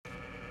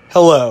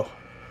Hello,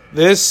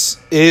 this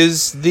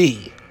is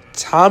the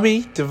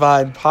Tommy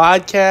Divine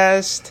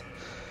Podcast.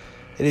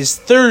 It is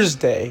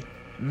Thursday,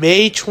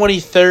 May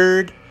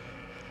 23rd.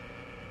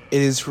 It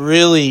is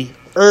really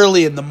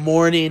early in the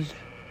morning.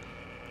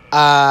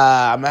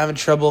 I'm having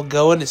trouble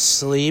going to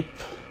sleep.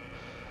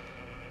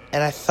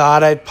 And I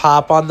thought I'd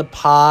pop on the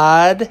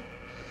pod,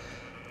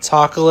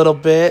 talk a little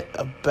bit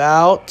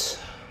about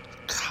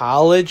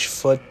college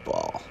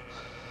football.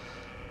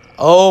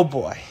 Oh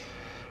boy.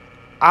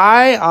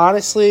 I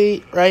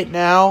honestly, right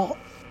now,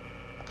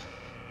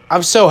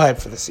 I'm so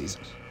hyped for the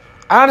season.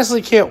 I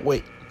honestly can't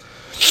wait.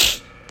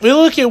 We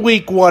look at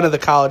week 1 of the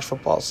college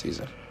football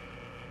season.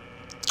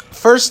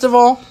 First of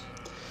all,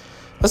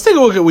 let's take a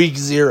look at week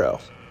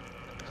 0.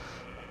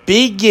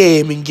 Big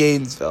game in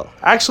Gainesville.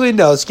 Actually,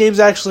 no, this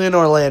game's actually in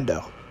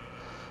Orlando.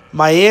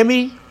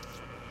 Miami,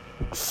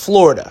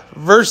 Florida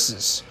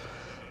versus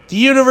the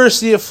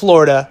University of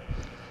Florida,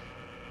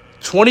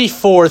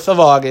 24th of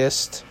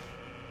August.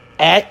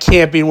 At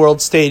Camping World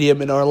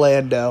Stadium in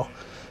Orlando.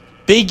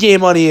 Big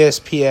game on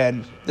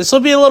ESPN. This will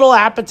be a little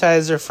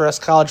appetizer for us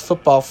college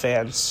football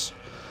fans.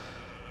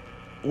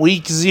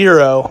 Week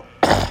 0.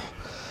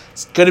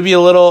 It's going to be a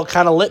little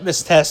kind of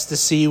litmus test to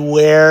see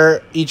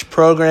where each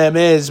program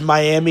is.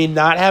 Miami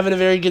not having a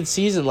very good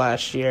season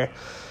last year.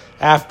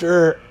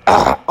 After,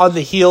 on the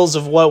heels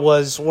of what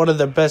was one of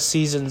the best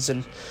seasons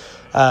in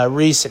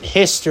recent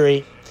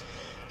history.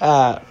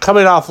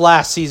 Coming off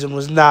last season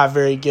was not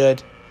very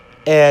good.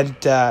 And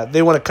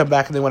they want to come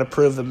back and they want to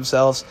prove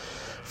themselves.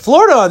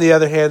 Florida, on the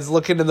other hand, is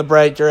looking in the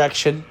bright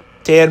direction.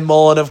 Dan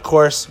Mullen, of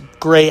course,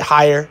 great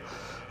hire.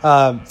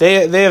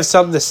 They have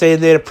something to say,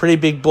 and they had a pretty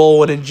big bowl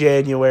win in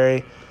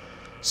January.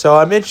 So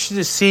I'm interested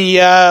to see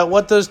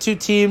what those two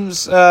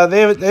teams they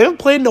haven't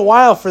played in a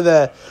while for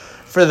the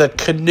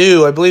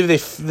Canoe. I believe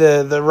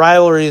the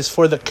rivalry is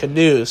for the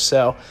Canoe,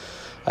 so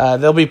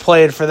they'll be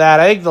playing for that.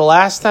 I think the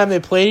last time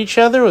they played each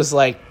other was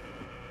I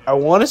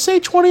want to say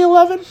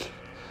 2011.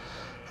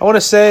 I want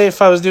to say,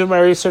 if I was doing my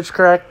research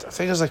correct, I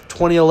think it was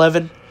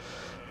 2011.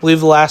 I believe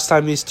the last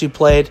time these two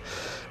played.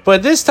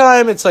 But this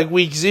time, it's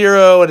week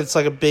 0, and it's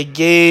a big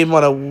game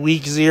on a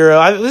week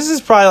 0. This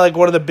is probably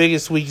one of the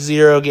biggest week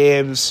 0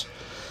 games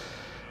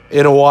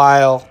in a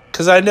while.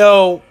 Because I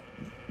know,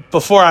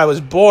 before I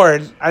was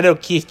born, I know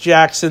Keith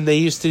Jackson, they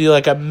used to do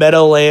a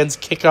Meadowlands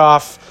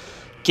kickoff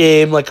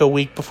game a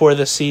week before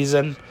the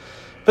season.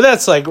 But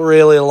that's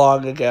really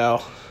long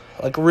ago.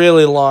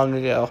 Really long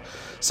ago.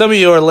 Some of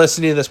you who are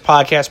listening to this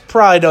podcast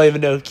probably don't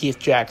even know who Keith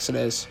Jackson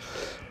is.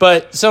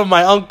 But some of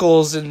my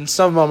uncles and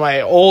some of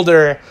my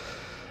older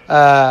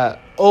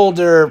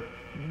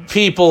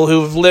people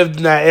who've lived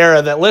in that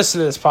era that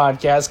listen to this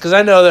podcast, because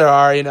I know there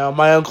are,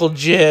 my Uncle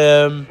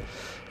Jim,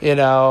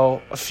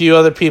 a few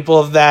other people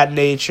of that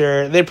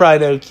nature. They probably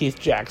know who Keith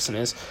Jackson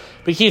is.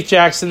 But Keith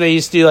Jackson, they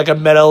used to do a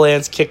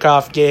Meadowlands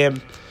kickoff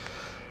game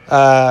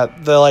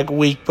the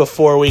week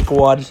before week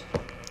 1.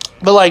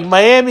 But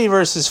Miami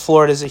versus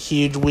Florida is a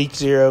huge week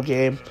 0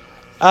 game.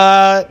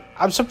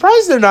 I'm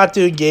surprised they're not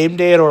doing game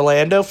day at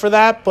Orlando for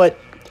that, but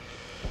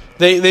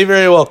they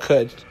very well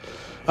could.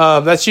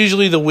 That's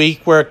usually the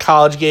week where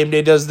College Game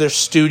Day does their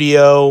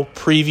studio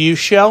preview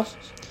show.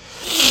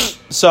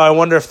 So I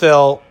wonder if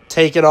they'll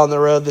take it on the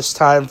road this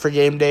time for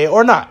game day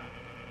or not.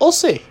 We'll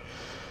see.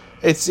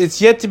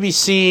 It's yet to be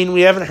seen.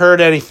 We haven't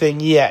heard anything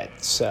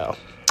yet, so.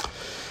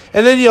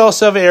 And then you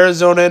also have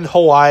Arizona and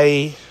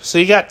Hawaii. So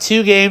you got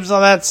 2 games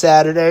on that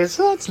Saturday.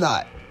 So that's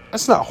not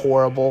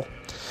horrible.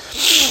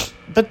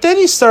 But then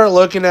you start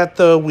looking at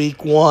the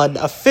week 1,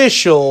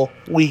 official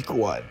week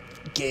 1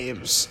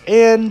 games.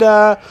 And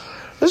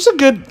there's a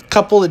good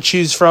couple to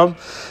choose from.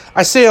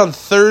 I say on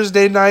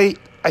Thursday night,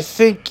 I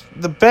think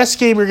the best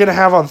game you're going to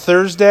have on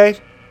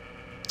Thursday,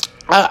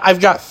 I've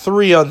got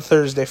 3 on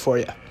Thursday for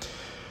you.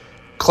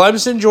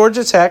 Clemson,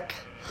 Georgia Tech.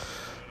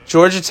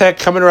 Georgia Tech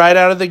coming right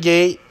out of the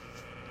gate.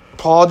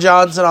 Paul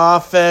Johnson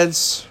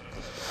offense,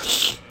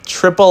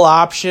 triple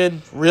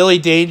option, really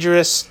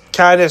dangerous.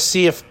 Kind of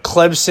see if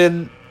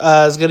Clemson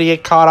is going to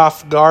get caught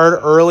off guard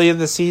early in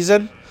the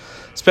season,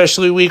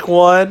 especially week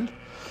 1.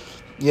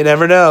 You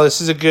never know.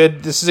 This is a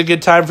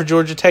good time for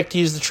Georgia Tech to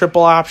use the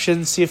triple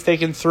option, see if they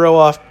can throw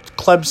off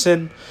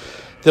Clemson.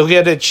 They'll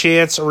get a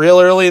chance real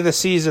early in the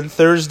season,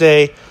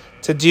 Thursday,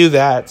 to do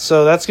that.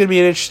 So that's going to be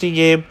an interesting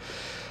game.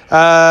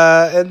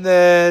 And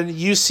then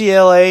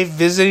UCLA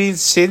visiting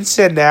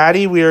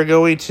Cincinnati. We are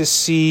going to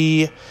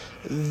see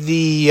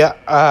the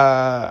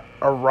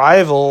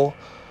arrival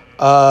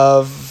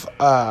of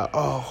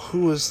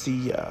who was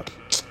the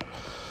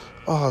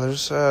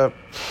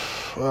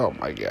oh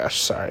my gosh,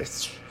 sorry,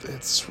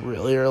 it's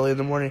really early in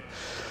the morning.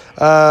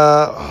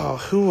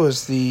 Who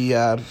was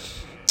the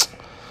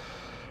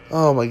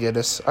oh my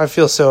goodness, I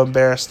feel so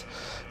embarrassed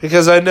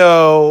because I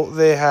know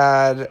they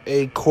had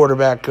a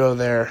quarterback go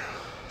there.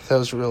 That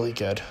was really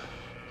good,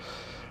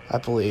 I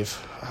believe.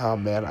 Oh,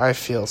 man, I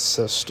feel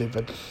so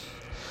stupid.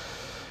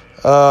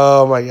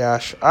 Oh, my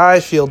gosh. I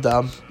feel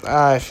dumb.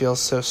 I feel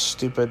so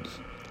stupid.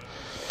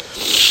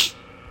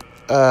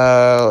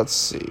 Let's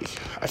see.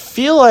 I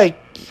feel like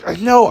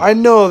I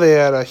know they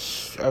had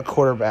a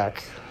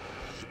quarterback.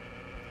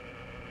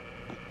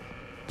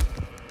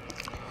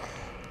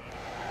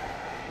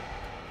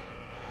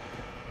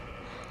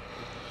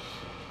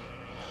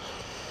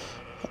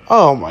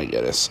 Oh my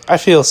goodness. I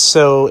feel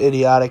so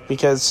idiotic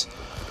because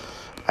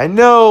I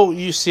know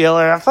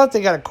UCLA, I thought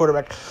they got a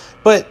quarterback,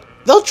 but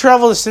they'll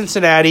travel to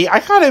Cincinnati.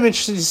 I kind of am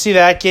interested to see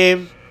that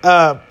game.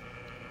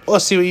 We'll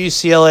see what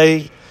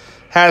UCLA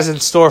has in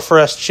store for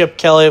us. Chip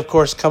Kelly, of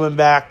course, coming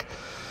back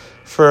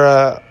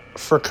for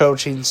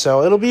coaching,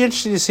 so it'll be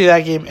interesting to see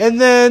that game. And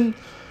then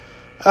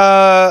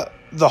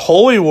the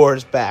Holy War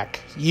is back.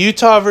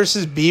 Utah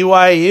versus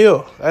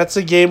BYU. That's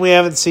a game we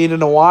haven't seen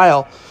in a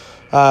while.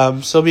 So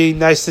it'll be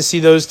nice to see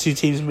those two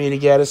teams meet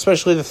again,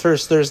 especially the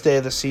first Thursday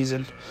of the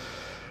season.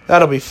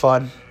 That'll be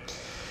fun.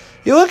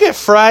 You look at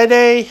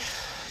Friday,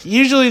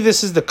 usually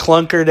this is the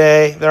clunker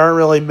day. There aren't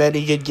really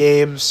many good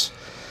games.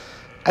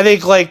 I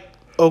think like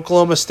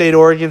Oklahoma State,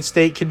 Oregon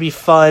State could be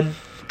fun,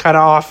 kind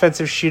of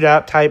offensive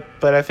shootout type,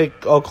 but I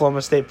think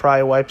Oklahoma State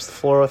probably wipes the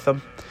floor with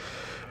them.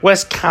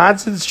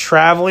 Wisconsin's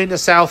traveling to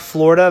South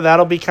Florida.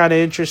 That'll be kind of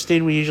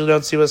interesting. We usually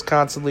don't see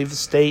Wisconsin leave the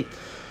state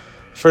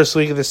first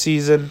week of the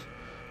season.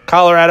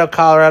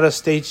 Colorado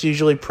State's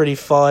usually pretty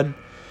fun.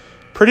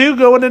 Purdue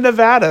going to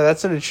Nevada.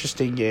 That's an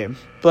interesting game.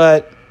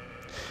 But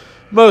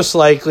most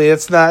likely,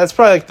 it's not. It's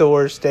probably like the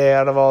worst day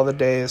out of all the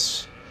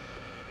days.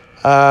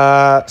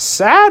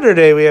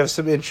 Saturday, we have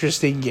some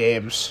interesting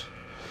games.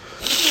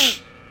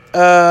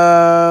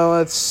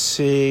 Let's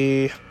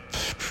see.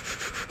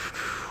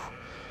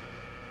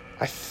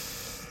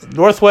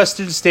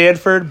 Northwestern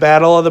Stanford,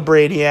 Battle of the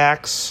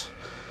Brainiacs.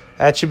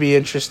 That should be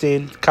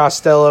interesting.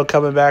 Costello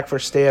coming back for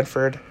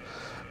Stanford.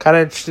 Kind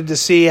of interested to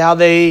see how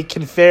they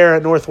can fare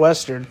at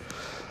Northwestern.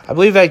 I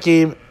believe that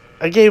game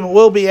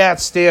will be at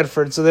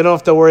Stanford, so they don't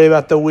have to worry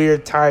about the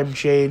weird time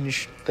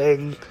change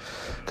thing.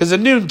 Because a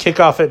noon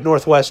kickoff at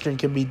Northwestern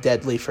can be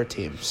deadly for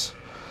teams.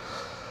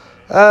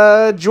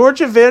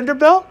 Georgia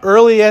Vanderbilt,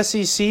 early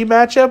SEC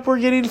matchup we're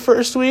getting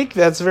first week.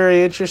 That's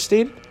very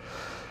interesting.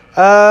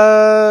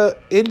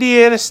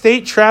 Indiana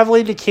State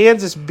traveling to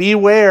Kansas.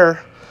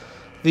 Beware,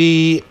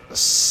 the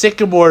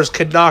Sycamores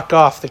could knock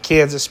off the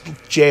Kansas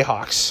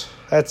Jayhawks.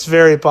 That's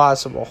very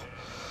possible.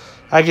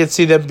 I can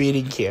see them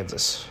beating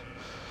Kansas.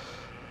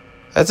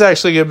 That's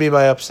actually going to be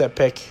my upset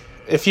pick.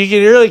 If you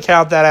can really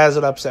count that as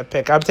an upset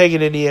pick, I'm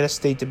taking Indiana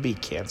State to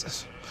beat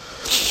Kansas.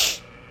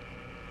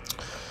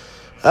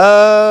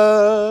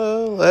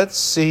 Let's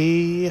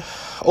see.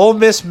 Ole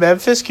Miss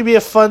Memphis could be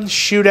a fun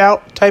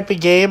shootout type of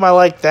game. I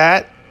like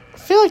that. I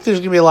feel like there's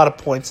going to be a lot of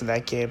points in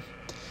that game.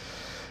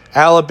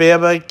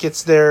 Alabama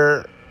gets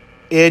their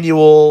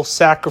annual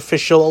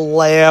sacrificial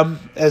lamb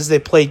as they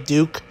play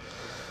Duke.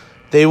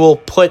 They will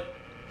put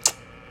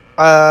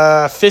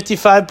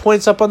 55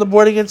 points up on the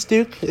board against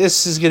Duke.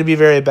 This is going to be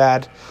very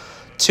bad.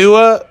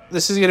 Tua,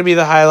 this is going to be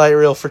the highlight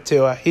reel for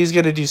Tua. He's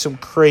going to do some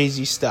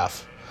crazy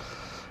stuff.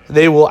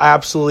 They will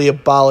absolutely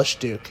abolish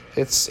Duke.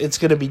 It's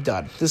going to be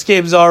done. This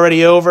game's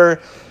already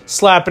over.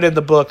 Slap it in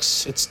the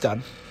books. It's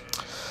done.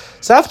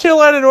 South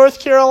Carolina, North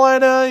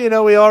Carolina,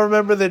 we all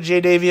remember the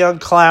Jadavion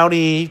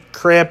Clowney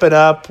cramping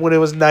up when it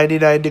was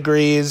 99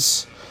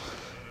 degrees.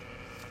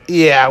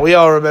 Yeah, we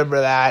all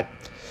remember that.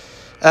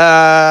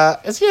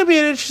 It's going to be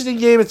an interesting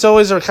game. It's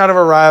always kind of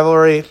a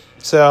rivalry.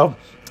 So,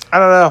 I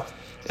don't know.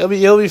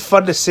 It'll be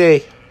fun to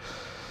see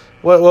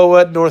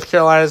what North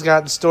Carolina's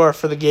got in store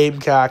for the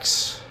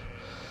Gamecocks.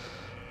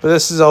 But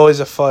this is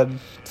always a fun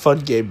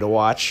game to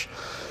watch.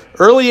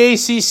 Early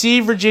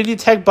ACC, Virginia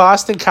Tech,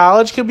 Boston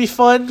College could be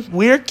fun.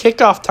 Weird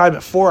kickoff time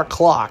at 4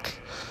 o'clock.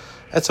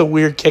 That's a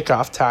weird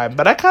kickoff time.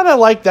 But I kind of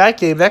like that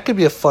game. That could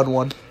be a fun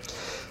one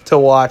to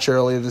watch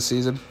early in the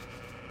season.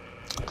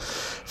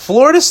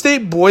 Florida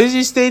State,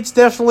 Boise State's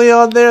definitely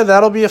on there.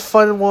 That'll be a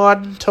fun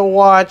one to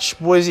watch.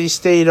 Boise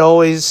State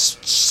always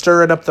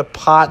stirring up the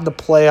pot in the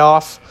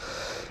playoff.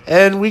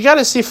 And we got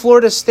to see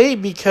Florida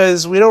State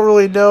because we don't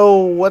really know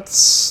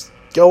what's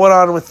going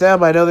on with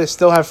them. I know they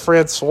still have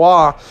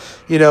Francois,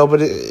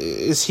 but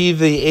is he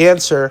the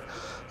answer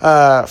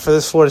for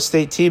this Florida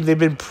State team? They've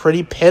been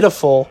pretty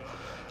pitiful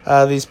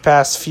these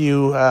past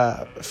few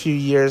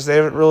years. They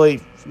haven't really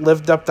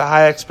lived up to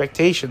high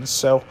expectations.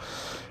 So,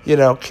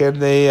 can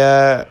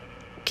they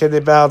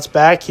bounce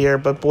back here?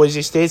 But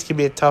Boise State's can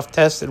be a tough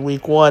test in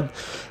week 1.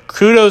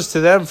 Kudos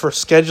to them for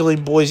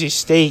scheduling Boise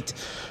State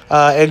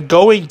and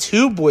going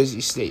to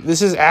Boise State.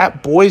 This is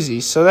at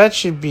Boise, so that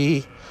should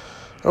be.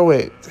 Oh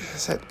wait,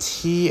 is that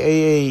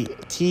TIAA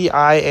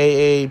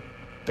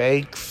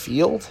Bank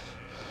Field?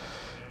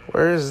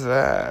 Where is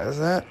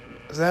that?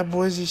 Is that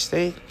Boise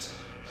State?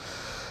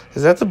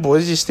 Is that the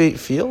Boise State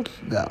field?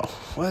 No.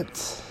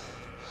 What?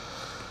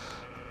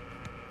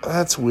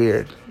 That's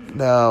weird.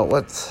 No,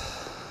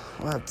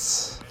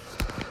 what's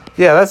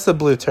yeah, that's the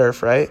blue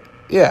turf, right?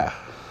 Yeah.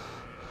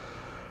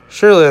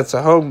 Surely that's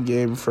a home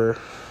game for.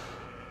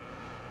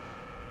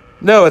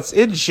 No, it's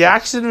in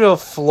Jacksonville,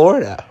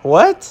 Florida.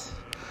 What?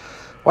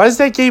 Why is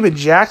that game in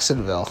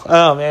Jacksonville?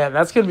 Oh man,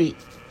 that's gonna be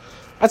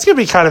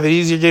kind of an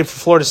easier game for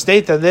Florida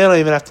State. Then they don't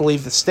even have to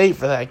leave the state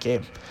for that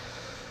game.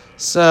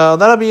 So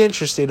that'll be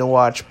interesting to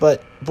watch.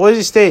 But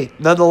Boise State,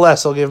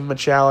 nonetheless, will give them a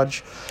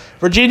challenge.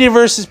 Virginia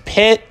versus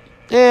Pitt.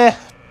 Pitt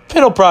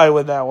will probably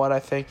win that one, I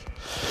think.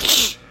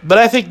 But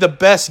I think the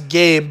best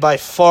game by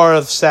far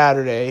of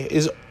Saturday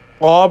is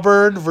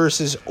Auburn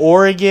versus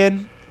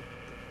Oregon.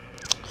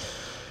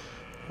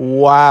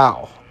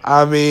 Wow.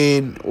 I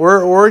mean,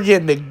 we're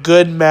getting a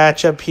good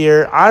matchup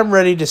here. I'm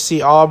ready to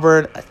see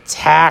Auburn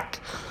attack.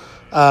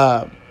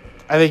 I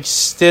think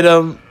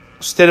Stidham's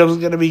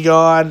going to be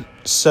gone,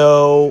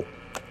 so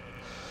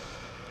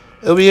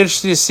it'll be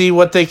interesting to see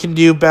what they can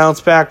do, bounce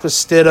back with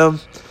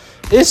Stidham.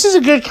 This is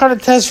a good kind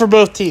of test for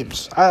both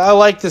teams. I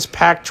like this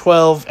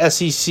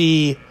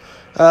Pac-12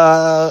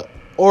 SEC.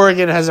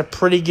 Oregon has a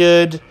pretty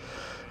good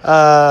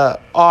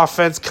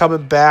offense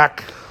coming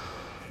back.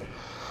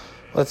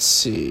 Let's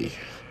see.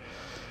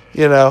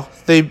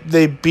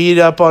 They beat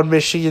up on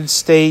Michigan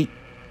State,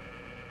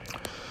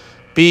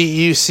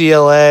 beat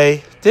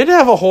UCLA. Didn't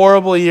have a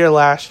horrible year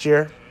last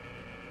year.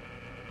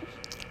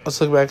 Let's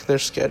look back at their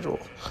schedule.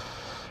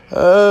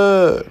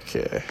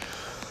 Okay.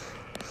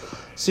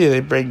 See who they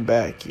bring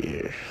back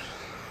here.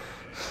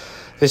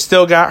 They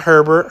still got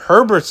Herbert.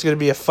 Herbert's going to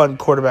be a fun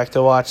quarterback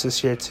to watch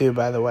this year too,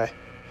 by the way.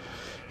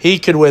 He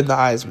could win the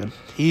Heisman.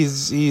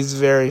 He's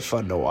very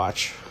fun to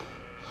watch.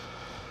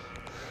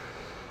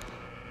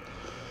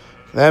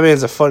 That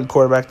man's a fun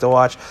quarterback to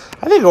watch.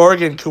 I think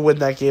Oregon could win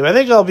that game. I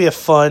think it'll be a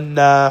fun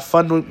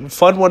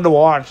one to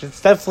watch.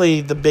 It's definitely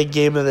the big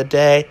game of the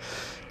day.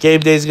 Game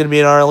day is going to be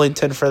in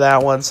Arlington for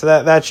that one,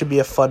 so that should be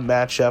a fun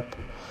matchup.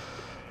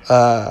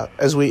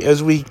 As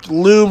we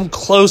loom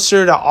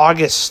closer to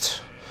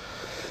August.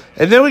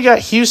 And then we got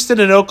Houston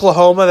and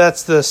Oklahoma.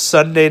 That's the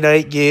Sunday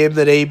night game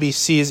that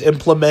ABC has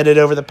implemented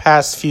over the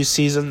past few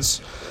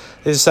seasons.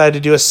 They decided to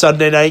do a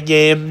Sunday night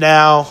game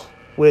now,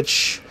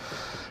 which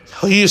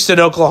Houston,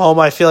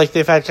 Oklahoma, I feel like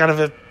they've had kind of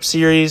a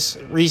series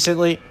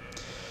recently.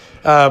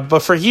 But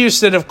for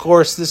Houston, of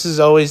course, this is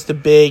always the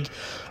big,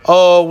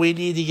 we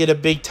need to get a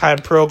big-time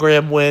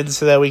program win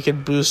so that we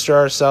can boost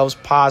ourselves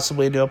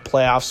possibly into a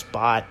playoff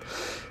spot.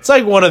 It's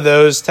like one of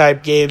those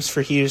type games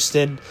for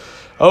Houston.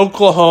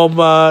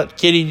 Oklahoma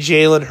getting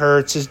Jalen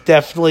Hurts is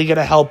definitely going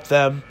to help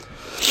them.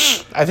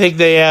 I think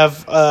they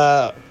have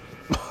the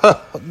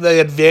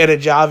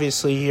advantage,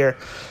 obviously, here.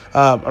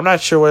 I'm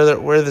not sure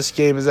where this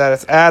game is at.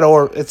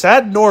 It's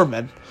at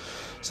Norman,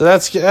 so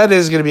that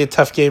is going to be a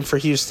tough game for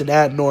Houston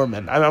at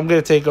Norman. I'm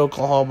going to take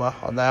Oklahoma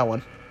on that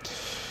one.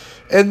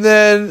 And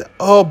then,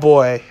 oh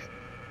boy,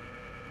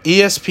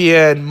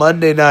 ESPN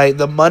Monday night,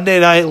 the Monday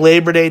night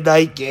Labor Day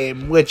night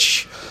game,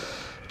 which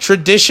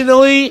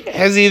traditionally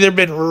has either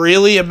been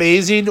really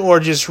amazing or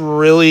just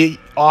really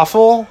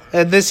awful,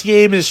 and this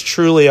game is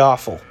truly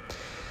awful.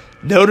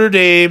 Notre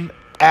Dame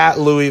at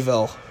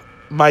Louisville.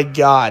 My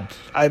God.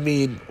 I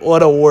mean,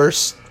 what a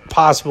worst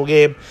possible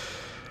game.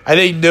 I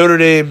think Notre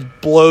Dame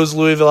blows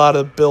Louisville out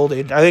of the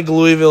building. I think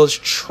Louisville is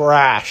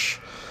trash.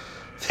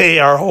 They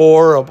are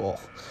horrible.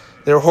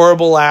 They were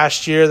horrible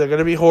last year. They're going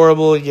to be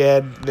horrible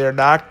again. They're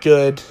not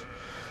good.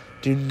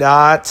 Do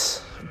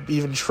not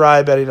even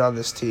try betting on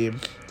this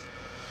team.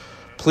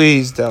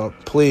 Please don't.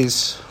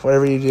 Please,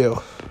 whatever you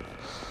do.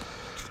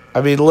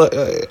 I mean, look,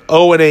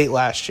 0-8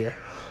 last year.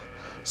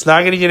 It's not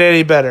going to get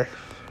any better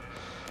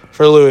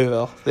for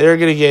Louisville. They're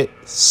going to get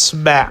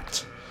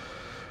smacked.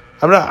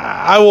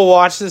 I will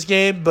watch this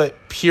game, but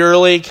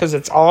purely because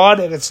it's on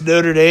and it's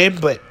Notre Dame,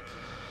 but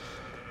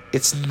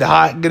it's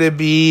not going to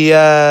be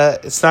a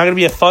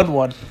fun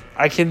one.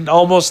 I can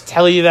almost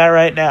tell you that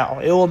right now.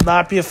 It will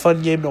not be a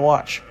fun game to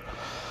watch.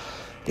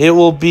 It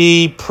will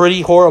be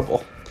pretty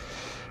horrible.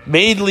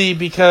 Mainly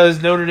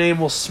because Notre Dame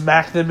will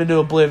smack them into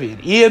oblivion.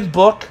 Ian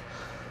Book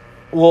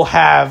will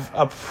have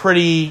a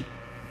pretty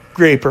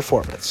great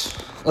performance.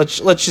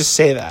 Let's just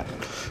say that.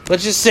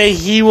 Let's just say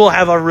he will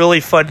have a really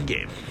fun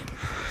game.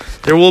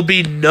 There will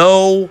be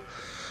no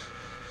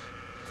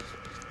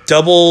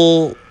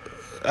double...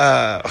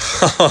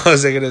 what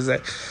was I going to say?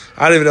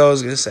 I don't even know what I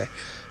was going to say.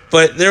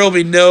 But there will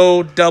be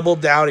no double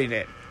doubting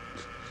it.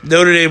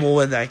 Notre Dame will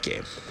win that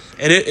game.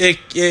 And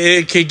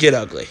it could get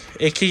ugly.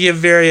 It could get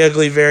very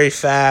ugly very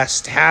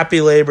fast.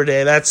 Happy Labor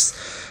Day.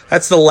 That's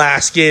the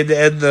last game to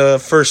end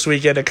the first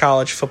weekend of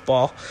college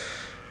football.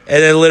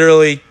 And then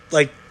literally,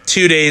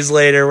 2 days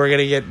later, we're going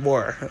to get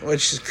more,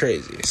 which is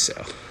crazy. So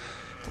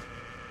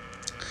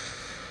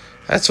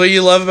that's what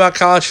you love about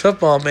college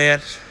football,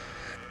 man.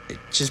 It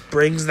just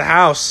brings the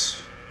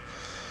house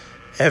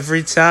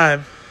every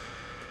time.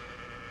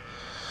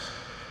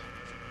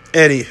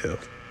 Anywho.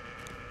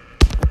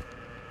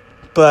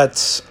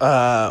 But,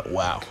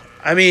 wow.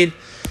 I mean,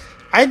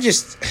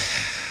 this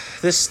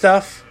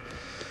stuff,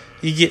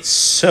 you get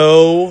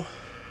so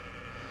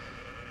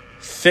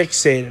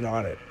fixated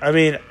on it. I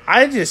mean,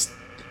 I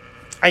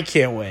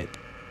can't wait.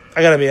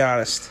 I gotta be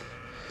honest.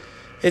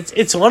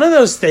 It's one of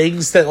those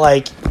things that,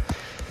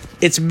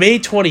 it's May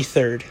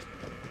 23rd,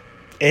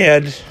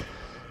 and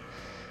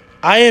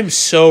I am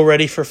so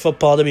ready for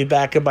football to be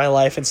back in my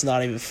life, it's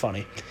not even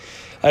funny.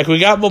 We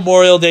got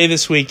Memorial Day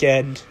this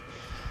weekend.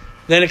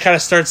 Then it kind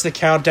of starts the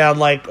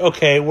countdown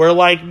okay, we're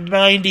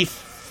 95%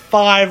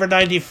 95 or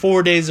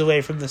 94 days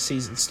away from the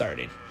season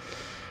starting.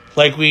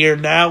 Like, we've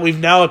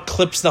now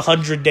eclipsed the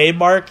 100-day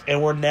mark, and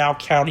we're now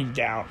counting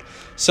down.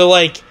 So,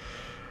 like,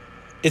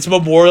 it's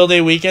Memorial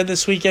Day weekend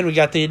this weekend. We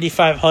got the Indy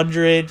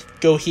 500,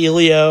 Go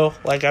Helio.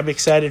 Like, I'm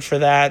excited for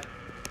that.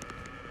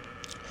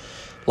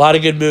 A lot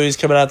of good movies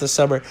coming out this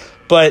summer.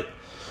 But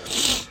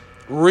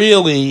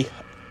really,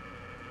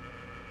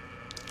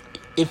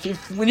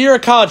 when you're a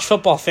college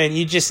football fan,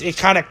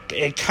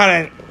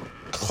 the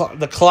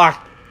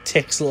clock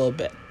ticks a little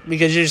bit.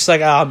 Because you're just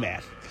like, oh,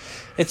 man.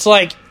 It's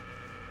like,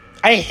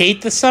 I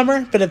hate the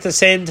summer, but at the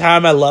same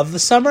time, I love the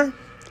summer.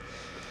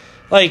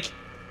 Like,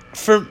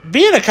 for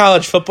being a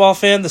college football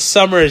fan, the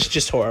summer is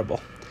just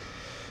horrible.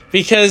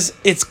 Because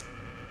it's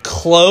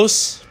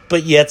close,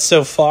 but yet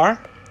so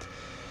far.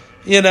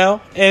 You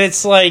know? And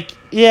it's like,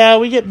 yeah,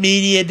 we get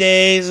media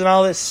days and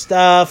all this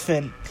stuff.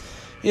 And,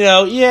 you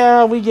know,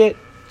 yeah, we get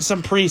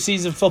some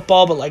preseason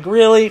football. But, like,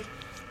 really,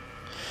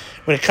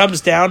 when it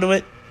comes down to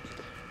it,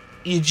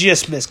 you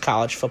just miss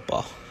college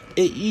football.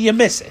 You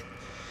miss it.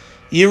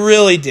 You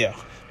really do.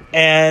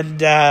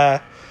 And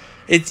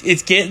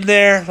it's getting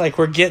there. Like,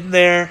 we're getting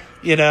there.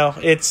 You know,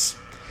 it's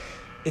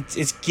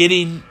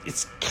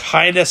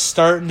kind of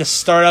starting to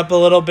start up a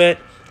little bit.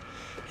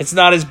 It's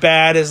not as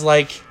bad as,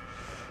 like,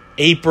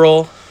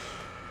 April,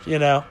 you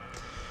know,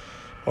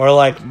 or,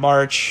 like,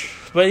 March.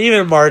 But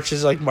even March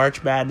is, like,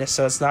 March Madness,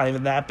 so it's not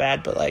even that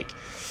bad. But, like,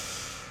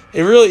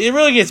 it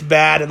really gets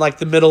bad in, like,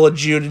 the middle of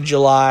June and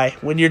July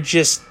when you're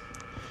just,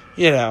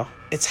 you know,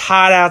 it's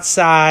hot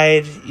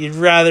outside. You'd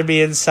rather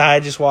be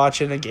inside just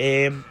watching a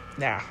game.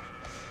 Nah.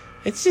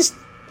 It's just,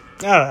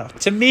 I don't know.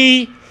 To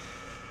me,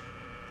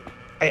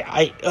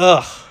 I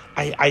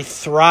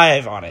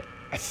thrive on it.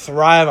 I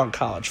thrive on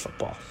college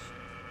football.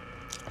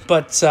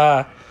 But,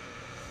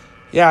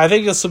 yeah, I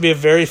think this will be a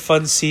very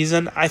fun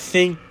season. I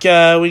think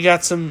we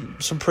got some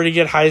pretty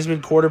good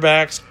Heisman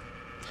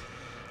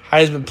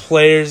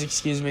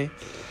players,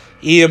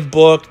 Ian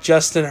Book,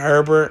 Justin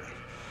Herbert.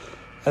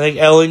 I think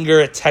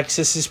Ellinger at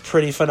Texas is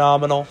pretty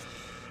phenomenal.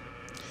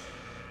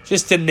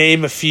 Just to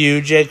name a few,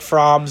 Jake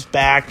Fromm's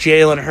back,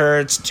 Jalen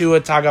Hurts,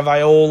 Tua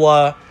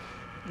Tagovailoa.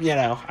 You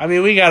know, I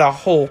mean, we got a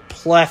whole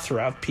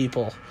plethora of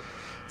people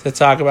to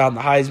talk about in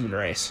the Heisman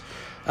race.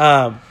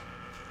 But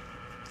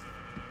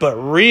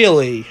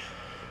really,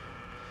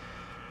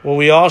 what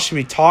we all should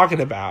be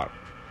talking about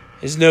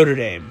is Notre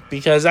Dame.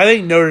 Because I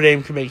think Notre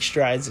Dame can make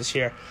strides this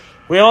year.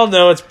 We all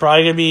know it's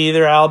probably going to be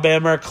either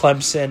Alabama or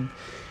Clemson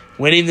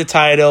winning the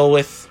title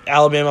with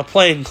Alabama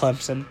playing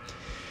Clemson.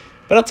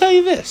 But I'll tell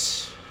you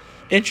this.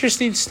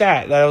 Interesting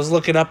stat that I was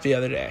looking up the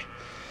other day.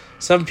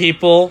 Some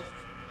people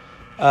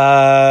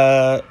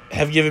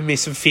have given me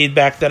some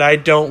feedback that I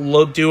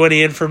don't do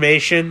any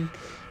information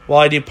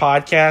while I do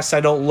podcasts.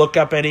 I don't look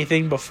up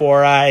anything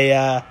before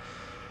I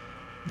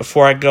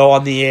go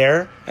on the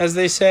air, as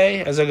they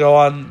say, as I go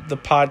on the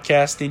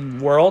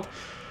podcasting world.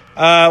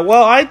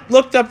 Well, I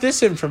looked up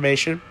this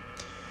information,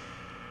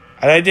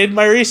 and I did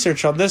my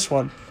research on this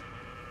one.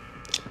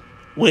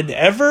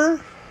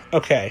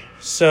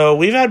 So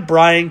we've had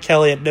Brian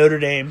Kelly at Notre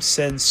Dame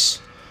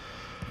since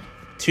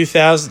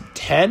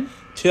 2009,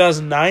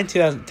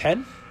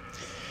 2010.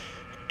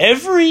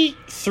 Every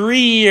 3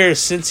 years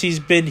since he's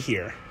been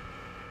here,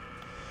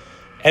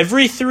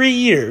 every 3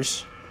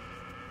 years,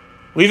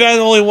 we've had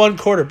only one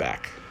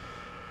quarterback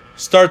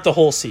start the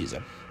whole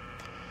season.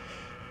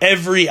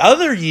 Every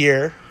other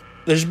year,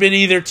 there's been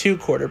either two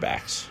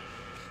quarterbacks.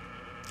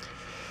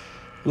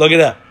 Look it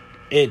up.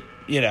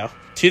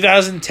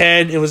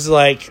 2010, it was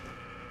like,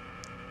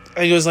 I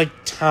think it was like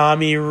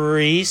Tommy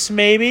Reese,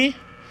 maybe.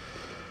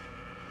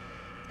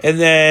 And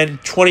then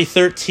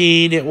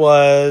 2013, it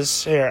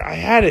was, here, I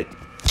had it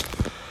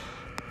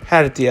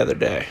the other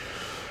day.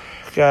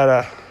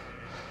 Gotta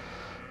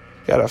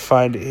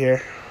find it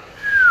here.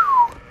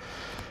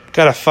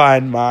 Gotta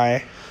find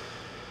my,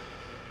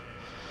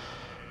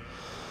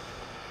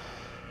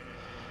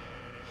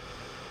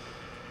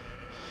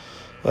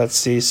 let's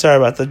see, sorry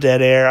about the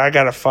dead air. I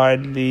gotta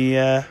find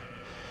the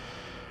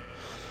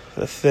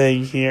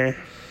thing here.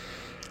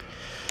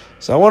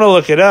 So I want to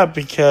look it up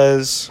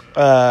because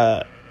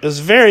it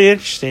was very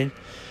interesting.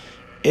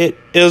 It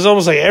was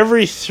almost like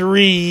every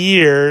 3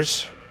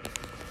 years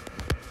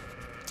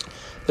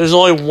there's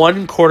only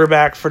one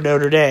quarterback for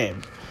Notre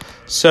Dame.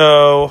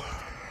 So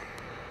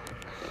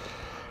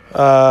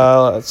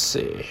let's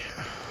see.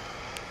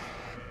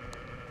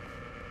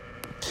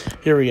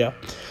 Here we go.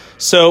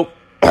 So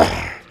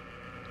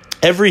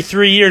every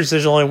 3 years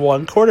there's only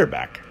one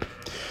quarterback.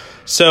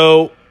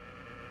 So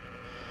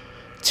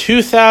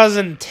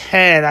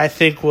 2010, I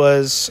think,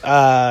 was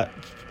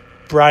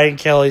Brian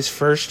Kelly's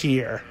first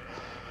year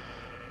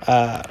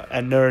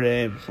at Notre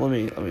Dame. Let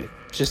me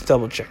just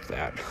double check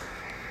that.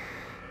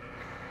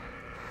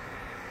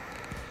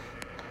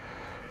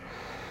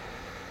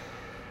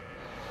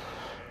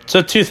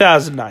 So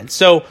 2009.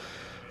 So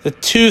the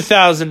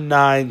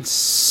 2010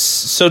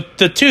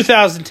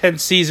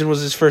 season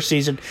was his first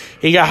season.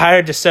 He got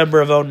hired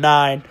December of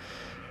 2009.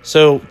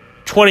 So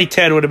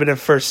 2010 would have been his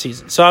first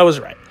season. So I was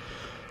right.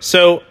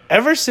 So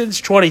ever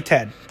since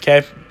 2010,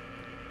 okay?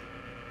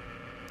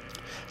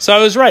 So I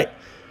was right.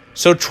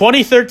 So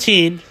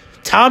 2013,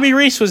 Tommy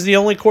Rees was the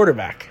only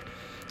quarterback.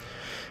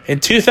 In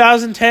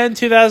 2010,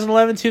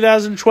 2011,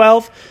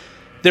 2012,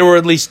 there were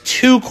at least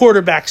 2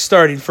 quarterbacks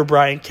starting for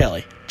Brian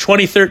Kelly.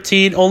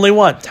 2013, only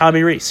one,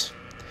 Tommy Rees.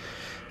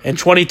 In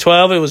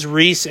 2012, it was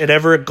Rees and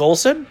Everett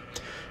Golson.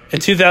 In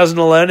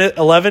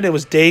 2011, it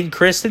was Dane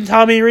Christ and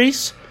Tommy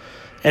Rees.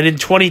 And in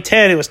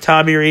 2010, it was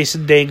Tommy Rees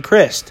and Dane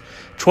Christ.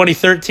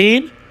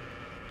 2013,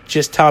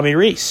 just Tommy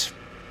Rees.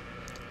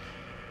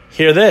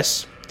 Hear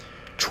this.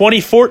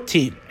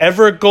 2014,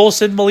 Everett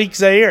Golson, Malik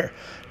Zaire.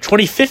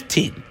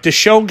 2015,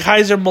 Deshaun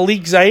Kaiser,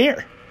 Malik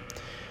Zaire.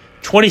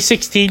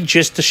 2016,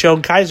 just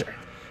Deshaun Kaiser.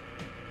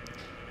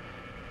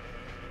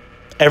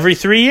 Every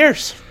 3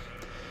 years.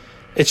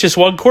 It's just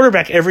one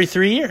quarterback every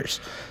 3 years.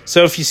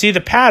 So if you see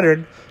the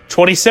pattern,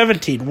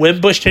 2017,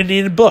 Wimbush,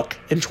 Indian, and Book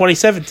in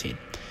 2017.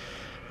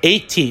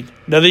 18,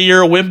 another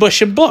year of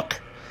Wimbush and Book.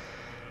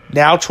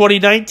 Now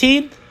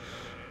 2019,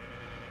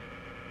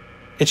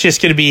 it's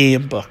just going to be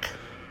Ian Book.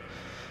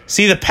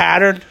 See the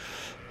pattern?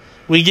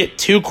 We get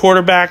 2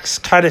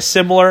 quarterbacks kind of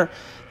similar.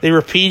 They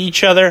repeat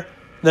each other.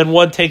 Then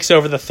one takes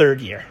over the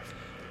third year.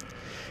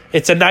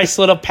 It's a nice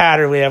little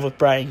pattern we have with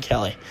Brian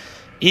Kelly.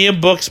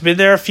 Ian Book's been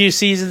there a few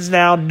seasons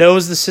now,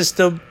 knows the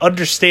system,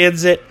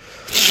 understands it.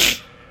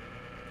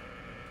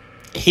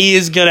 He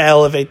is going to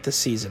elevate this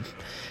season.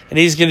 And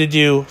he's going to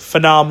do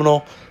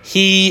phenomenal.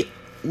 He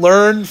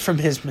learned from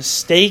his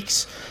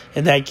mistakes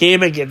in that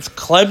game against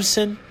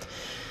Clemson.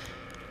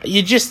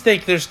 You just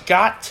think there's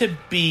got to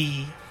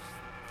be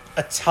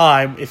a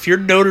time, if you're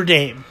Notre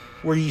Dame,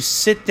 where you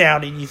sit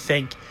down and you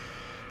think,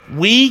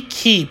 we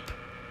keep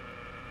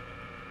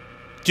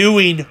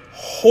doing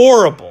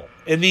horrible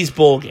in these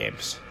bowl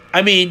games.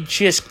 I mean,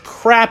 just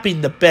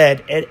crapping the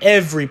bed at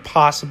every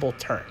possible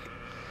turn.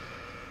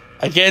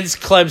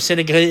 Against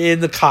Clemson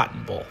in the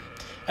Cotton Bowl.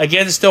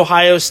 Against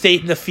Ohio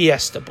State in the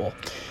Fiesta Bowl.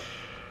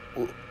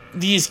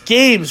 These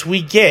games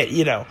we get,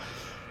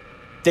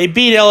 they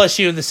beat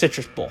LSU in the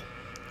Citrus Bowl.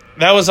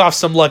 That was off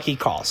some lucky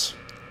calls.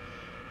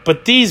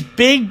 But these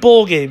big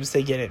bowl games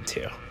they get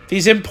into,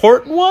 these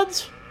important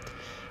ones,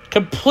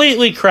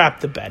 completely crap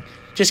the bed.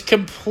 Just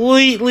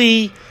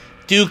completely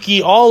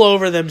dookie all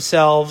over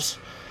themselves.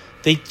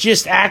 They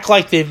just act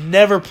like they've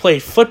never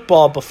played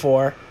football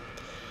before.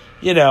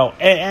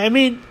 I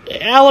mean,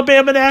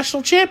 Alabama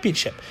National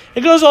Championship.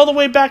 It goes all the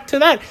way back to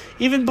that.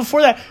 Even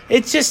before that,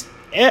 it's just,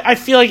 I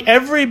feel like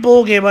every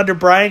bowl game under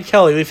Brian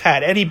Kelly we've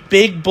had, any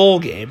big bowl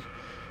game,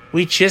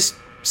 we just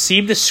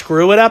seem to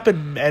screw it up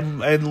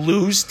and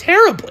lose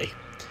terribly.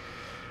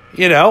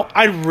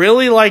 I'd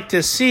really like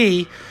to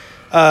see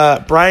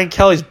Brian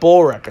Kelly's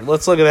bowl record.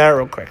 Let's look at that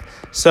real quick.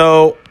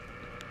 So,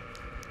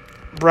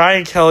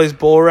 Brian Kelly's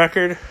bowl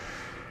record,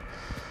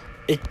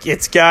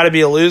 it's got to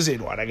be a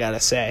losing one, I got to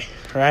say,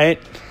 right?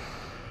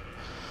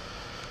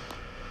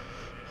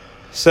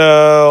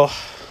 So,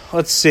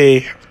 let's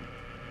see.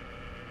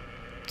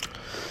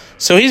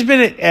 So, he's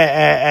been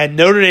at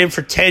Notre Dame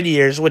for 10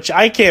 years, which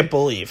I can't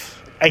believe.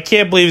 I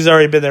can't believe he's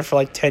already been there for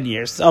like 10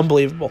 years. It's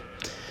unbelievable.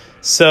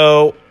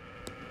 So,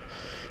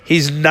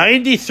 he's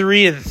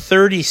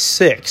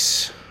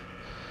 93-36.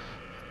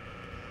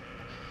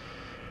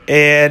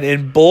 And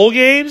in bowl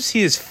games,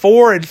 he is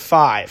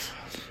 4-5.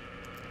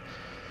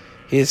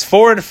 He is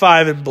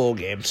 4-5 in bowl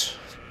games.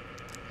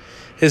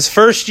 His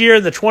first year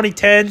in the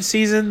 2010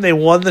 season, they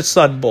won the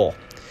Sun Bowl.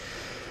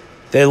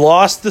 They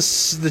lost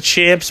the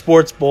Champ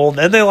Sports Bowl, and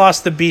then they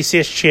lost the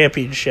BCS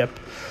Championship.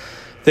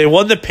 They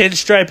won the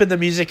Pinstripe in the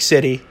Music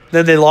City.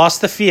 Then they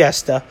lost the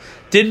Fiesta.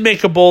 Didn't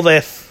make a bowl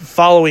the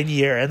following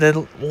year. And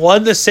then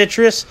won the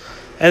Citrus.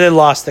 And then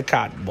lost the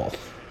Cotton Bowl.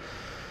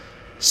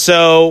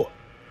 So,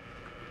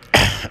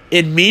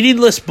 in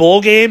meaningless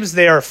bowl games,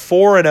 they are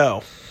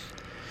 4-0.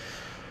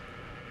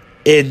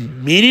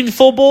 In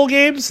meaningful bowl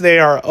games, they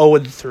are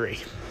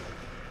 0-3.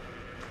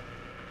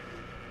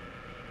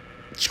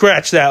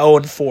 Scratch that,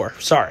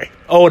 0-4. Sorry,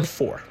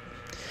 0-4.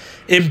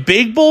 In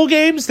big bowl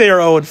games, they are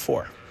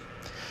 0-4.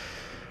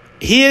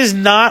 He has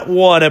not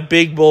won a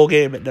big bowl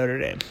game at Notre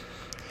Dame.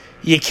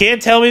 You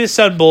can't tell me the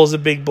Sun Bowl is a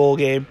big bowl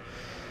game.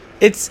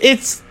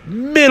 It's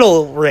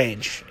middle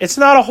range. It's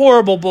not a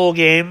horrible bowl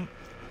game.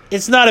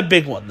 It's not a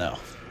big one, though.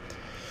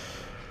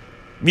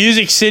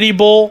 Music City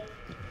Bowl?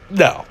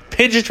 No.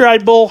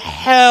 Pinstripe Bowl?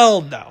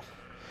 Hell no.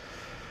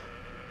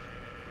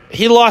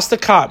 He lost the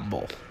Cotton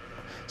Bowl.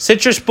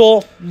 Citrus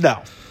Bowl?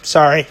 No.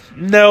 Sorry.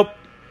 Nope.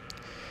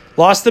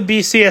 Lost the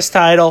BCS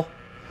title.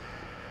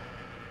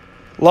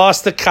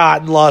 Lost the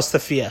Cotton, lost the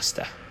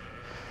Fiesta.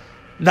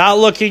 Not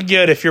looking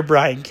good if you're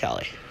Brian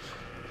Kelly.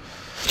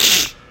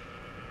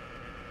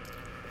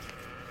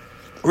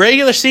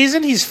 Regular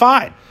season, he's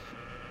fine.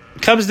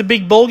 Comes to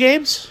big bowl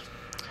games,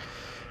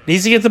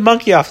 needs to get the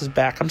monkey off his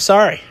back. I'm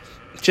sorry.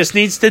 Just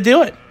needs to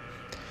do it.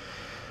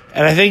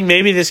 And I think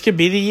maybe this could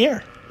be the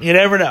year. You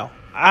never know.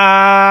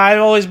 I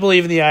always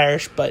believe in the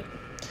Irish, but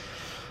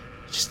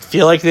just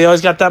feel like they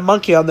always got that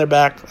monkey on their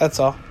back. That's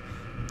all.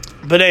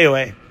 But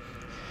anyway,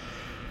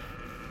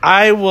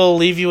 I will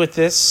leave you with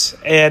this,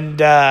 and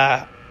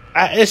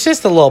it's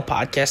just a little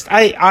podcast.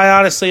 I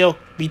honestly will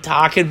be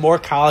talking more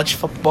college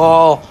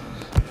football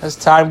as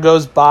time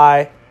goes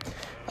by.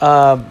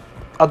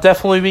 I'll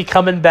definitely be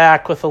coming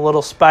back with a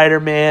little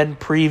Spider-Man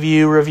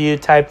preview review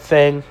type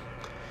thing.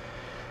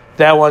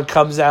 That one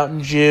comes out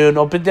in June.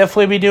 I'll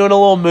definitely be doing a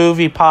little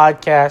movie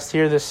podcast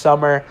here this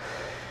summer.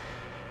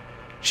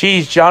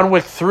 Geez, John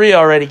Wick 3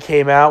 already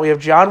came out. We have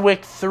John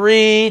Wick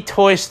 3,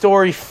 Toy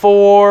Story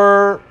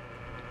 4,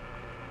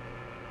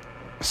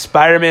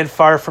 Spider-Man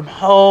Far From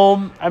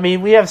Home. I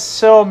mean, we have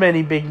so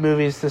many big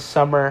movies this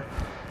summer.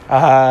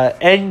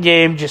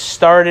 Endgame just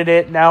started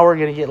it. Now we're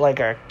going to get like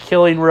a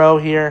killing row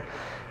here.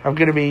 I'm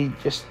going to be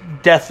just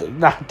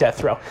not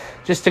death row.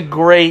 Just a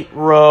great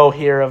row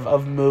here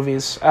of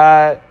movies.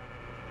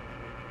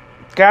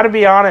 Got to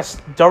be honest,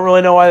 don't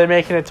really know why they're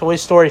making a Toy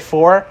Story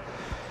 4.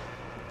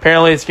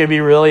 Apparently it's going to be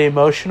really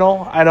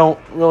emotional. I don't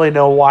really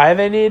know why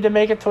they needed to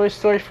make a Toy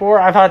Story 4.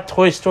 I thought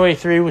Toy Story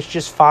 3 was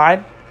just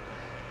fine.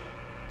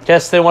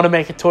 Guess they want to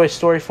make a Toy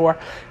Story 4.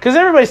 Because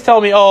everybody's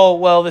telling me, oh,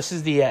 well, this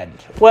is the end.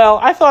 Well,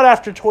 I thought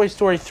after Toy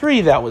Story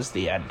 3 that was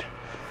the end.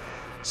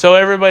 So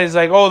everybody's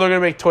like, oh, they're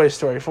going to make Toy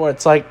Story 4.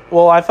 It's like,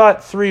 well, I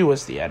thought 3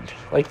 was the end.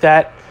 Like,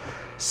 that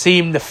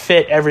seemed to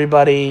fit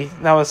everybody.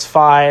 That was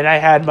fine. I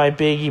had my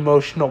big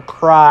emotional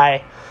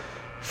cry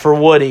for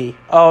Woody.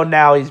 Oh,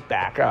 now he's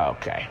back. Oh,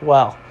 okay.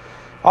 Well,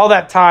 all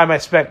that time I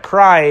spent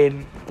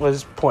crying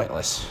was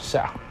pointless.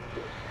 So,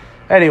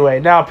 anyway,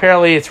 now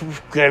apparently it's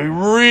going to be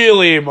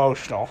really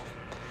emotional.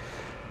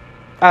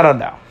 I don't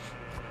know.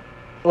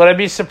 Would I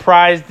be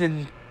surprised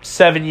in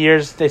 7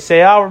 years they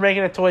say, oh, we're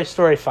making a Toy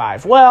Story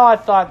 5? Well, I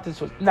thought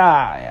this was...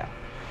 Nah, yeah.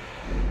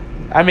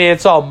 I mean,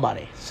 it's all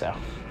money, so...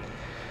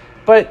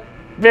 But,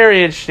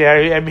 very interesting.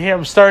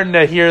 I'm starting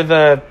to hear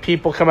the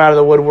people come out of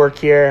the woodwork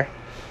here.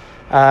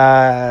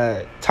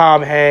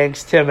 Tom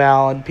Hanks, Tim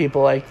Allen,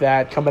 people like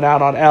that coming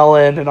out on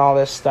Ellen and all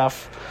this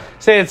stuff,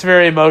 saying it's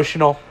very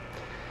emotional.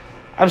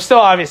 I'm still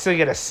obviously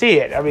going to see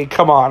it. I mean,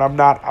 come on, I'm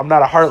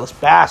not a heartless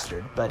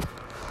bastard, but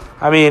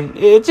I mean,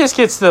 it just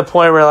gets to the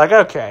point where like,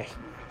 okay,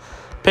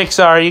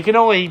 Pixar, you can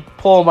only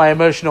pull my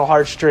emotional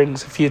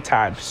heartstrings a few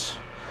times.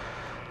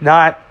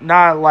 Not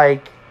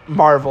like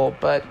Marvel,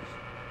 but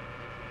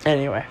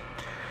anyway.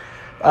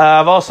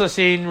 I've also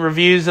seen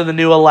reviews of the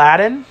new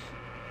Aladdin.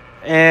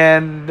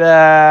 And,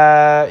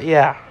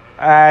 yeah,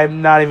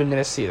 I'm not even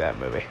going to see that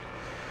movie.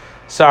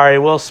 Sorry,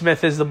 Will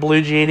Smith is the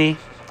Blue Genie.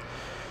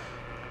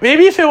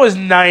 Maybe if it was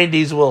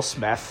 90s Will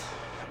Smith,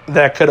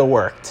 that could have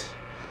worked.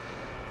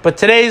 But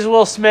today's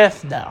Will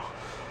Smith, no.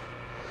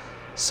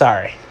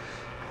 Sorry.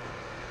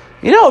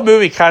 You know what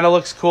movie kind of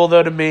looks cool,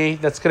 though, to me,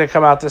 that's going to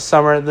come out this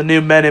summer? The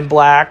new Men in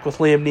Black with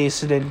Liam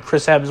Neeson and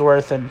Chris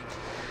Hemsworth and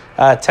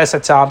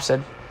Tessa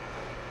Thompson.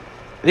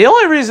 The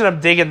only reason I'm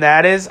digging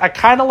that is I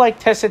kind of like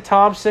Tessa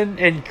Thompson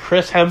and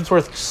Chris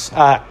Hemsworth's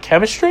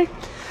chemistry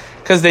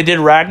because they did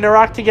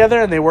Ragnarok together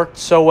and they worked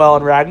so well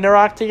in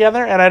Ragnarok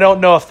together. And I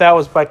don't know if that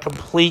was by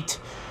complete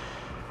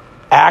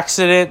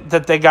accident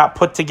that they got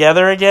put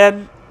together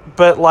again,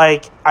 but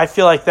like I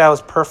feel like that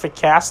was perfect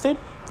casting.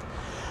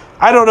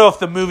 I don't know if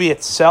the movie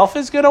itself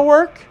is going to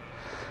work,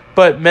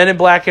 but Men in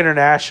Black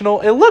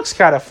International, it looks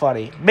kind of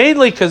funny,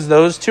 mainly because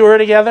those two are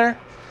together,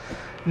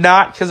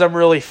 not because I'm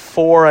really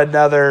for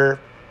another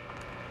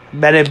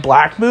Men in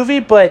Black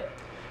movie, but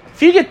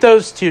if you get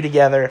those two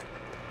together,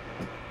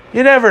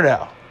 you never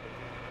know.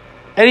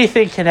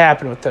 Anything can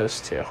happen with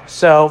those two.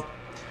 So,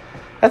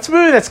 that's a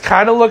movie that's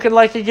kind of looking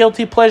like a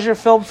guilty pleasure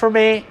film for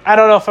me. I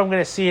don't know if I'm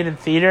going to see it in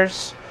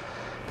theaters.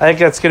 I think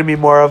that's going to be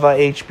more of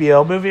a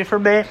HBO movie for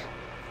me.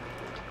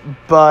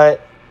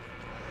 But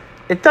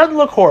it doesn't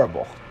look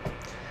horrible.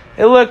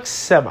 It looks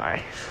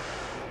semi.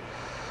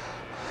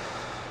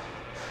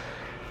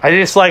 I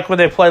just like when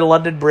they play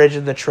London Bridge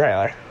in the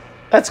trailer.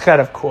 That's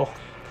kind of cool.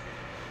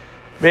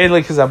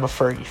 Mainly because I'm a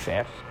Fergie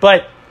fan.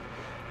 But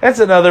that's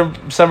another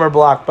summer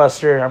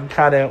blockbuster. I'm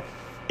kind of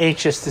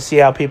anxious to see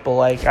how people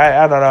like.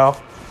 I don't know.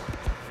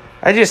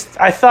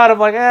 I thought I'm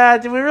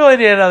like, do we really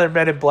need another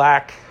Men in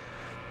Black?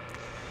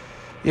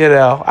 You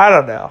know, I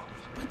don't know.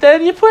 But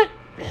then you put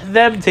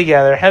them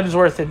together,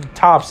 Hemsworth and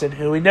Thompson,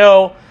 who we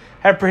know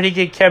have pretty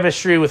good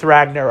chemistry with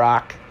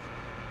Ragnarok.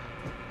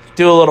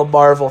 Do a little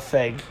Marvel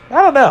thing.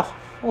 I don't know.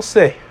 We'll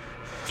see.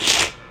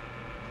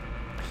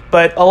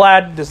 But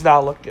Aladdin does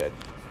not look good.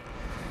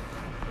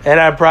 And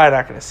I'm probably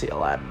not going to see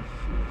Aladdin.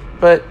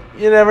 But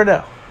you never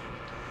know.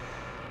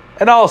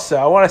 And also,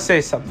 I want to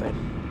say something.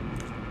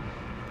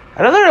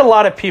 I know there are a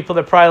lot of people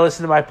that probably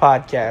listen to my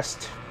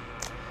podcast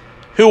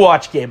who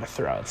watch Game of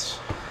Thrones.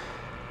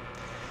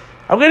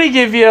 I'm going to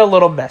give you a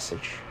little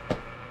message.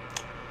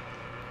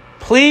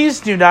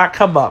 Please do not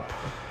come up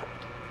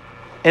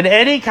in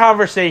any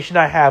conversation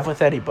I have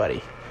with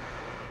anybody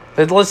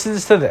that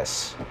listens to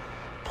this.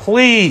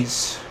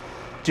 Please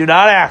do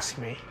not ask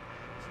me,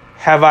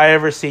 have I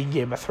ever seen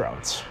Game of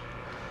Thrones?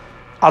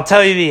 I'll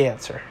tell you the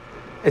answer.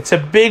 It's a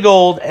big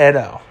old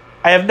no.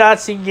 I have not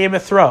seen Game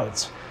of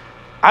Thrones.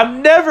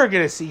 I'm never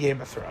going to see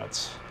Game of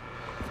Thrones.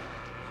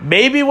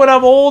 Maybe when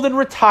I'm old and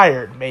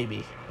retired,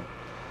 maybe.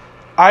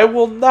 I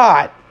will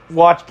not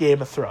watch Game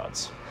of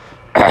Thrones.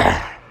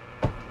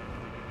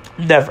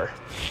 Never.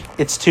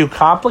 It's too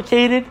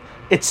complicated.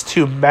 It's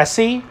too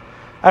messy.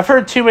 I've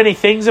heard too many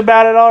things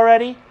about it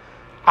already.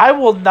 I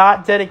will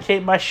not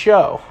dedicate my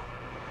show.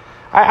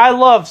 I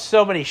love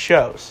so many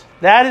shows.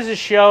 That is a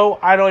show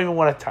I don't even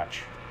want to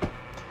touch.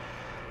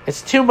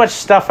 It's too much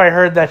stuff I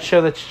heard that show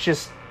that's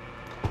just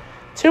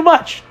too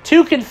much.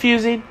 Too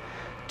confusing.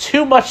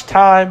 Too much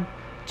time.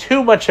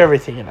 Too much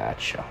everything in that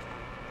show.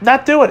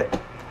 Not doing it.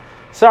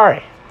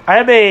 Sorry. I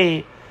am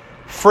a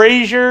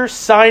Frasier,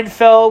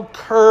 Seinfeld,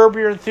 Curb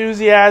Your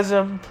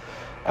Enthusiasm,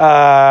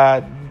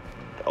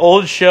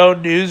 old show,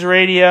 news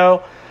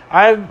radio.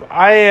 I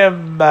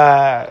am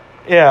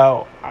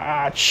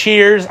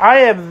Cheers. I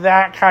am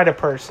that kind of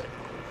person.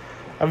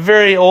 I'm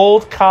very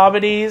old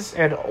comedies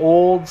and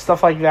old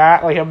stuff like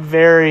that. Like, I'm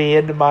very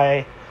into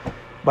my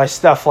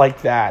stuff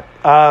like that.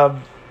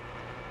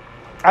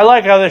 I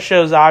like other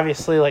shows,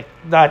 obviously, like,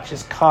 not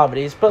just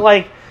comedies, but,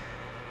 like,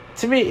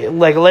 to me,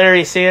 like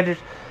Larry Sanders,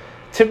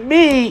 to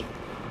me,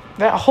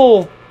 that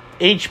whole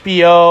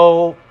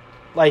HBO,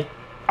 like,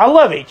 I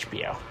love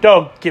HBO.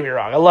 Don't get me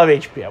wrong. I love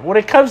HBO. When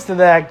it comes to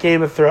that,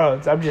 Game of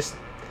Thrones, I'm just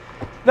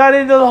not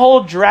into the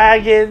whole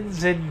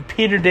dragons and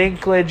Peter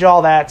Dinklage,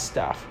 all that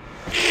stuff.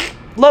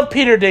 Love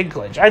Peter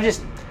Dinklage. I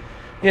just,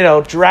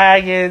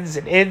 dragons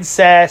and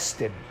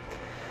incest and,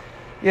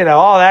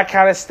 all that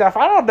kind of stuff.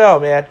 I don't know,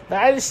 man.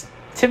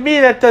 To me,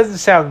 that doesn't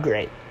sound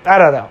great. I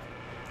don't know.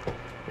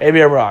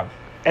 Maybe I'm wrong.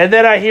 And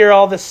then I hear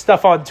all this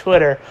stuff on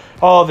Twitter.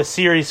 Oh, the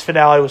series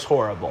finale was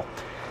horrible.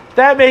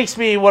 That makes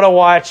me want to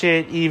watch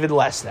it even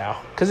less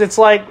now. Because it's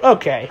like,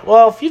 okay,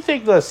 well, if you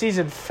think the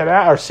season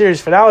finale or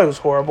series finale was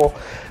horrible,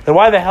 then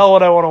why the hell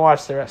would I want to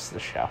watch the rest of the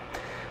show?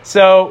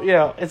 So,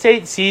 it's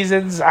 8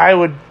 seasons. I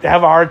would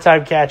have a hard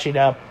time catching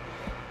up.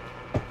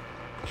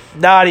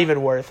 Not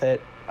even worth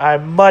it.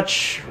 I'd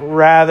much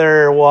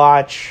rather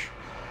watch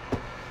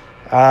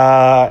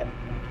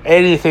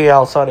anything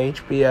else on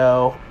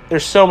HBO.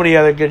 There's so many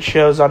other good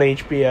shows on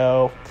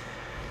HBO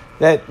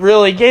that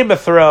really, Game of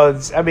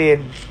Thrones, I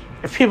mean,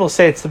 if people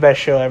say it's the best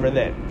show ever,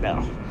 then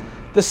no.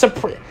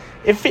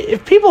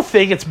 If people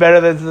think it's better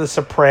than The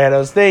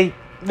Sopranos, they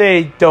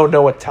don't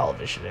know what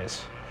television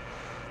is.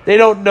 They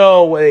don't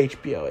know what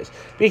HBO is.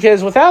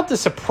 Because without The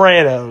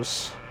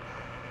Sopranos,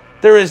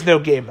 there is no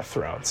Game of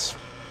Thrones.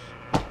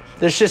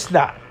 There's just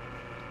not.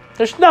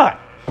 There's not.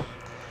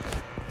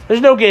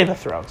 There's no Game of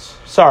Thrones.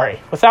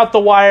 Sorry. Without The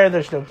Wire,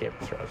 there's no Game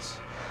of Thrones.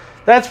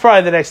 That's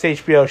probably the next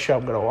HBO show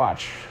I'm going to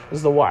watch,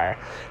 is The Wire.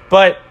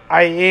 But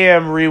I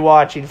am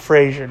rewatching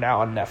Frasier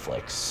now on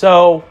Netflix.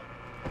 So,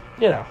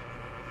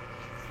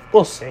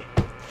 we'll see.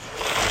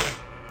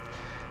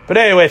 But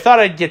anyway, thought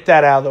I'd get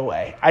that out of the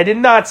way. I did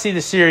not see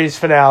the series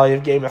finale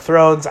of Game of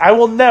Thrones. I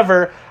will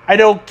never. I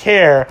don't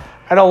care.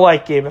 I don't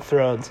like Game of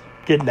Thrones.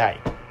 Good night.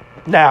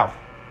 Now,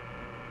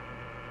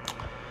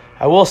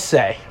 I will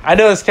say, I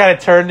know this kind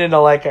of turned into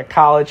like a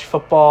college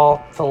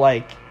football to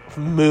like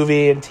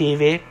movie and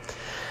TV.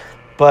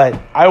 But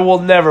I will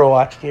never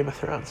watch Game of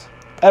Thrones.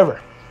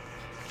 Ever.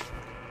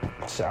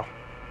 So,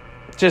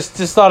 just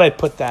thought I'd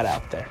put that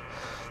out there.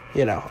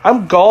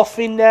 I'm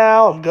golfing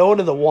now. I'm going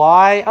to the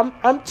Y.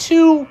 I'm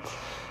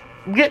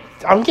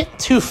getting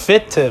too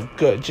fit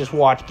to just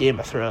watch Game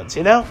of Thrones,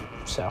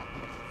 So,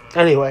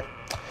 anyway,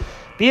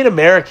 be an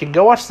American.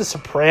 Go watch The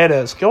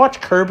Sopranos. Go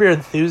watch Curb Your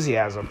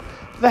Enthusiasm.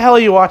 What the hell are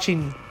you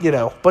watching,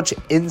 a bunch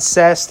of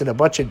incest and a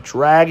bunch of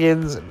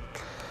dragons and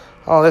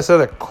all this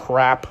other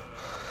crap?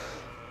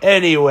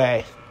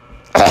 Anyway,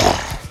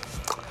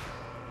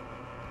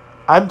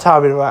 I'm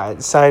Tommy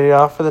Devine, signing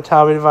off for the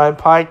Tommy Devine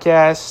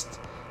podcast,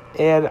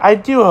 and I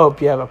do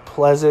hope you have a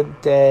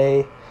pleasant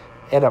day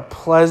and a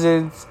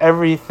pleasant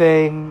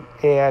everything,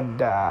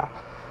 and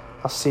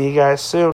I'll see you guys soon.